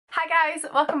Hi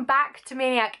guys, welcome back to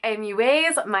Maniac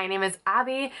MUAs. My name is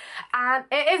Abby and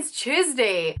it is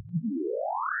Tuesday.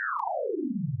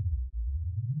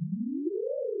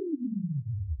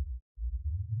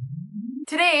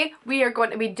 Today we are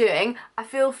going to be doing a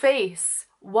full face,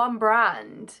 one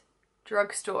brand,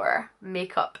 drugstore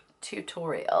makeup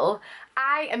tutorial.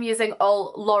 I am using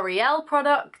all L'Oreal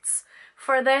products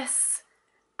for this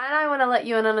and I want to let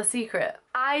you in on a secret.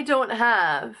 I don't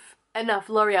have enough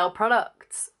L'Oreal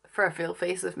products for a full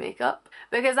face of makeup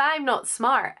because I'm not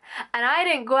smart and I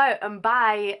didn't go out and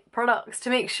buy products to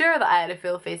make sure that I had a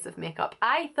full face of makeup.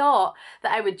 I thought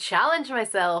that I would challenge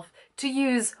myself to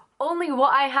use only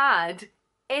what I had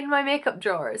in my makeup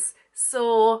drawers.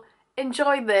 So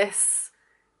enjoy this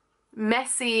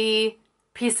messy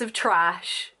piece of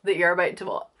trash that you're about to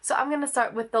watch. So I'm going to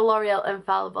start with the L'Oreal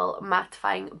Infallible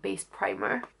Mattifying Base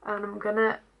Primer and I'm going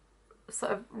to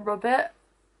sort of rub it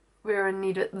where I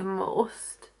need it the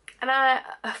most. And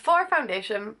for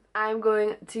foundation, I'm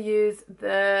going to use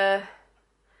the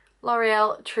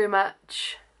L'Oreal True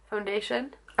Match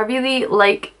foundation. I really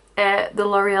like the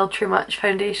L'Oreal True Match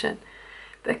foundation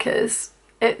because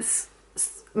it's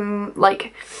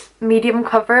like medium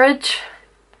coverage,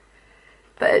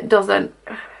 but it doesn't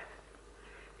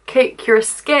cake your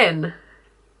skin.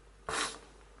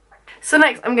 So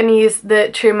next I'm going to use the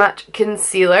True Match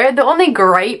concealer. The only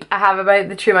gripe I have about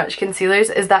the True Match concealers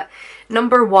is that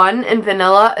number 1 in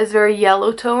vanilla is very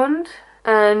yellow toned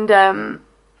and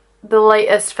the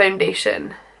lightest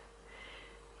foundation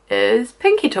is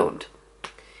pinky toned,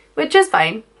 which is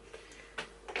fine,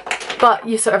 but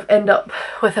you sort of end up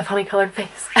with a funny coloured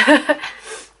face.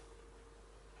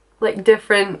 Like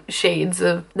different shades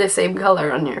of the same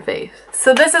colour on your face.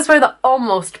 So this is where the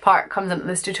almost part comes into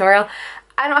this tutorial.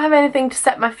 I don't have anything to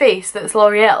set my face that's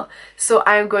L'Oreal, so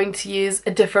I'm going to use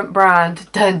a different brand.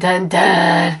 Dun dun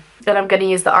dun! And I'm going to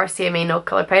use the RCMA No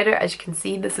Colour Powder. As you can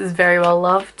see, this is very well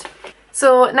loved.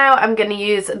 So now I'm going to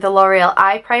use the L'Oreal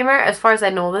Eye Primer. As far as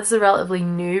I know, this is a relatively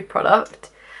new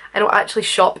product. I don't actually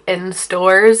shop in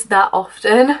stores that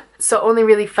often, so I only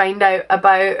really find out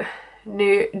about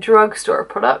new drugstore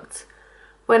products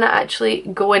when I actually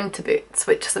go into Boots,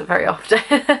 which isn't very often.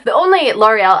 The only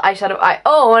L'Oreal eyeshadow I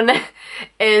own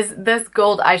is this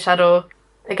gold eyeshadow.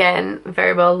 Again,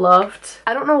 very well loved.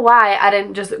 I don't know why I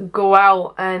didn't just go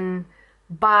out and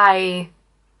buy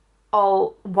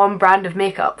all one brand of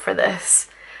makeup for this.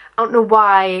 I don't know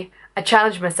why I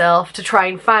challenged myself to try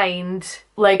and find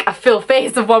like a full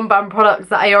face of one brand products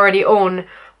that I already own.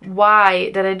 Why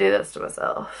did I do this to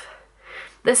myself?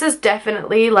 This is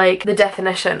definitely like the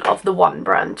definition of the one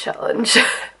brand challenge.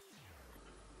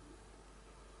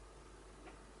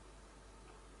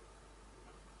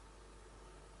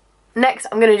 Next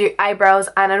I'm going to do eyebrows,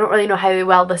 and I don't really know how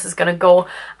well this is going to go.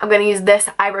 I'm going to use this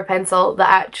eyebrow pencil that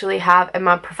I actually have in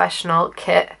my professional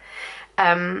kit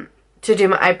to do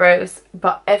my eyebrows,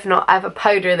 but if not, I have a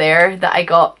powder there that I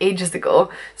got ages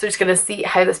ago, so I'm just going to see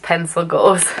how this pencil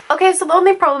goes. Okay, so the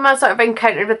only problem I sort of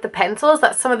encountered with the pencil is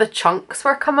that some of the chunks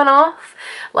were coming off.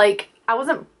 Like, I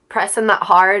wasn't pressing that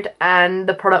hard and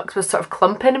the product was sort of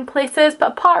clumping in places,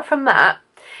 but apart from that,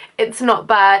 it's not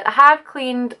bad. I have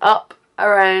cleaned up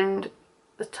around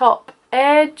the top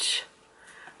edge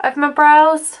of my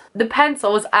brows. The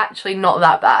pencil was actually not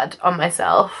that bad on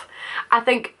myself. I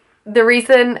think the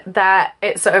reason that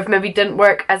it sort of maybe didn't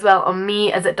work as well on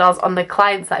me as it does on the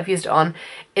clients that I've used it on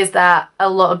is that a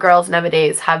lot of girls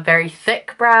nowadays have very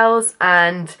thick brows,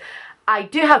 and I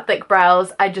do have thick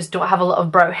brows, I just don't have a lot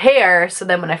of brow hair, so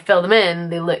then when I fill them in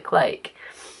they look like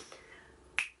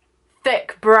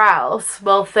thick brows,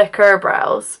 well, thicker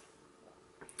brows,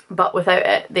 but without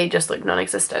it they just look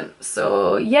non-existent.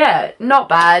 So yeah, not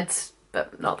bad,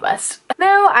 but not the best.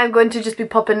 Now I'm going to just be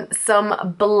popping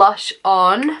some blush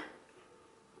on.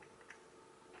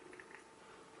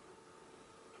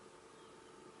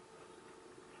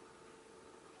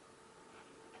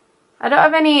 I don't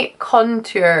have any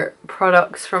contour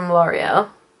products from L'Oreal,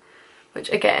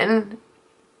 which again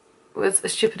was a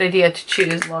stupid idea to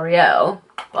choose L'Oreal,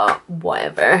 but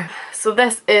whatever. So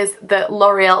this is the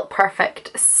L'Oreal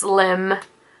Perfect Slim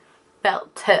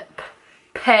Felt Tip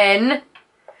Pen,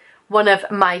 one of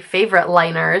my favourite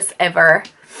liners ever,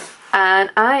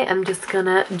 and I am just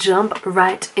gonna jump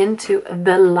right into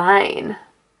the line.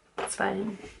 It's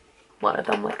fine. One of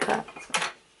them like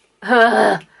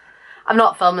that. I'm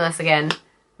not filming this again.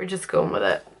 We're just going with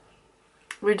it.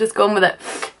 We're just going with it.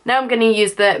 Now I'm going to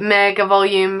use the Mega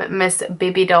Volume Miss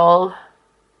Baby Doll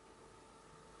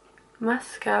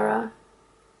mascara.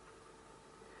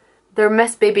 Their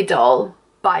Miss Baby Doll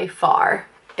by far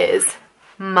is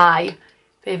my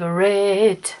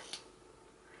favourite.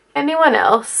 anyone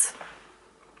else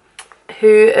who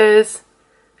is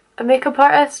a makeup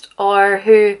artist or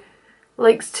who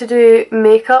likes to do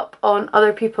makeup on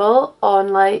other people on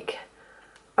like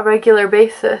a regular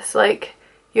basis, like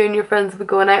you and your friends will be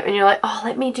going out and you're like, oh,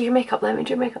 let me do your makeup, let me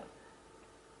do your makeup.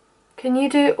 Can you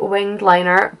do winged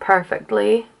liner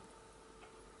perfectly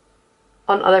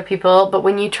on other people, but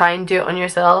when you try and do it on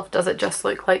yourself, does it just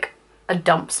look like a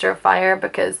dumpster fire?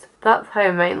 Because that's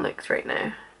how mine looks right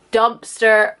now.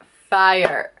 Dumpster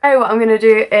fire. Now what I'm gonna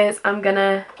do is I'm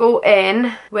gonna go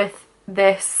in with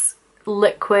this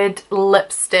liquid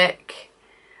lipstick,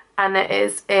 and it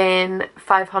is in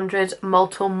 500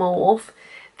 Malto Mauve.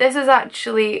 This is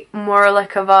actually more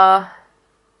like of a,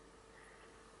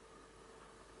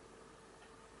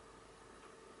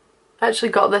 I actually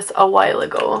got this a while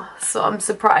ago, so I'm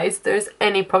surprised there's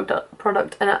any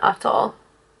product in it at all.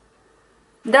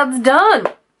 That's done!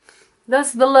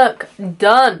 That's the look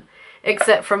done!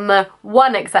 Except from the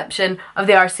one exception of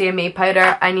the RCMA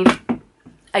powder.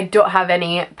 I don't have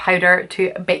any powder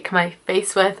to bake my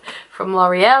face with from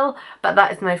L'Oreal, but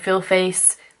that is my full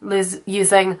face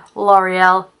using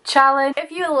L'Oreal challenge. If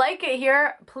you like it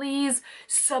here, please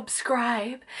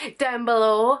subscribe down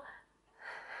below.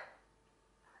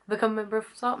 Become a member of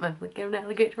Saltman, like give an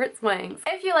alligator its wings.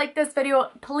 If you like this video,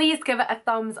 please give it a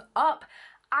thumbs up.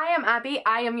 I am Abby,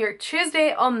 I am your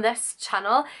Tuesday on this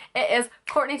channel. It is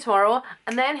Courtney tomorrow,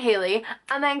 and then Hayley,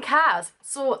 and then Kaz.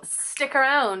 So stick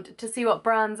around to see what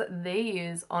brands they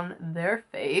use on their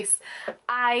face.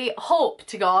 I hope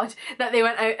to God that they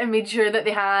went out and made sure that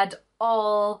they had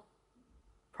all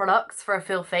products for a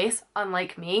full face,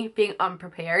 unlike me being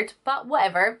unprepared, but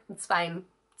whatever, it's fine,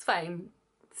 it's fine.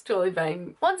 It's totally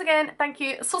fine. Once again, thank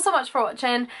you so much for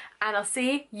watching, and I'll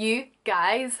see you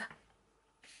guys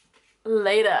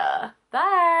later.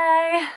 Bye!